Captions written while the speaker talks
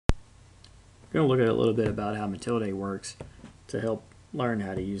We're going to look at a little bit about how Mutillidae works to help learn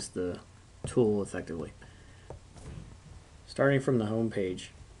how to use the tool effectively. Starting from the home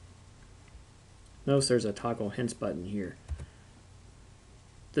page, notice there's a toggle hints button here.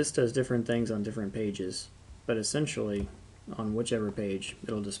 This does different things on different pages, but essentially on whichever page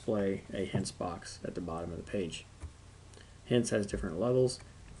it'll display a hints box at the bottom of the page. Hints has different levels.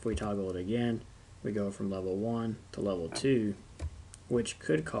 If we toggle it again, we go from level 1 to level 2, which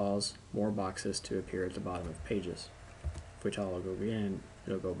could cause more boxes to appear at the bottom of pages. If we toggle again,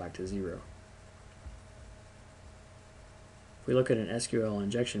 it'll go back to 0. If we look at an SQL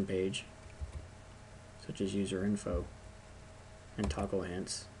injection page, such as user info, and toggle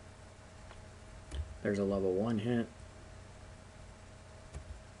hints, there's a level 1 hint,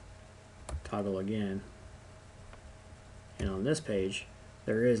 toggle again, and on this page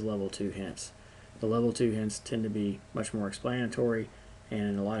there is level 2 hints. The level 2 hints tend to be much more explanatory and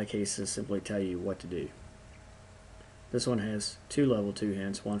in a lot of cases simply tell you what to do. This one has 2 level 2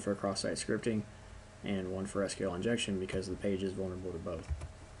 hints, one for cross-site scripting and one for SQL injection because the page is vulnerable to both.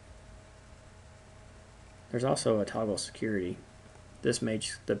 There's also a toggle security. This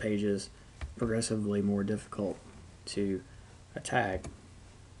makes the pages progressively more difficult to attack.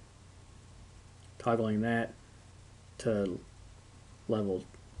 Toggling that to level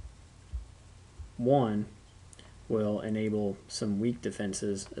 1 will enable some weak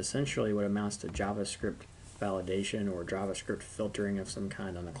defenses, essentially what amounts to JavaScript validation or JavaScript filtering of some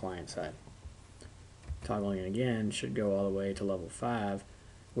kind on the client side. Toggling it again should go all the way to level 5,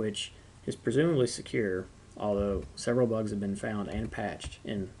 which is presumably secure, although several bugs have been found and patched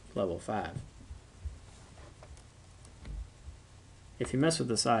in level 5. If you mess with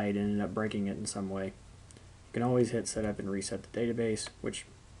the site and end up breaking it in some way, you can always hit setup and reset the database, which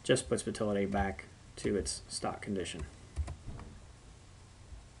just puts Mutillidae back to its stock condition.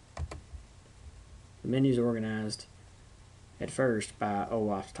 The menu is organized at first by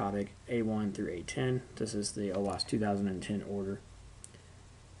OWASP topic A1 through A10. This is the OWASP 2010 order.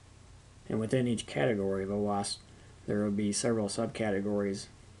 And within each category of OWASP, there will be several subcategories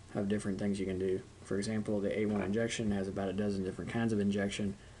of different things you can do. For example, the A1 injection has about a dozen different kinds of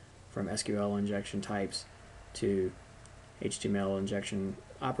injection, from SQL injection types to HTML injection,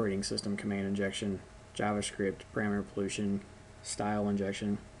 operating system command injection, JavaScript, parameter pollution, style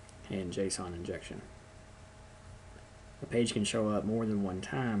injection, and JSON injection. A page can show up more than one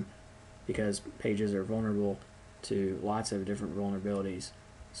time because pages are vulnerable to lots of different vulnerabilities.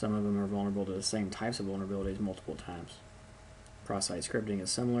 Some of them are vulnerable to the same types of vulnerabilities multiple times. Cross-site scripting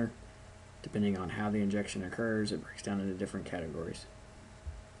is similar. Depending on how the injection occurs, it breaks down into different categories.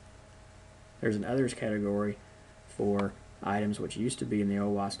 There's an others category for items which used to be in the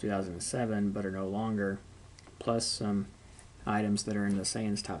OWASP 2007 but are no longer, plus some items that are in the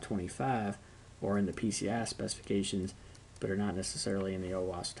SANS Top 25 or in the PCI specifications but are not necessarily in the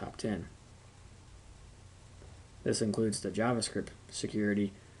OWASP Top 10. This includes the JavaScript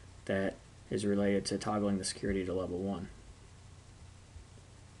security that is related to toggling the security to level 1.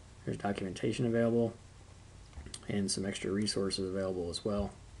 There's documentation available and some extra resources available as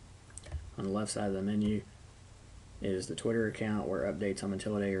well. On the left side of the menu is the Twitter account where updates on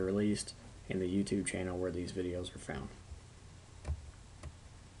Mutillidae are released and the YouTube channel where these videos are found.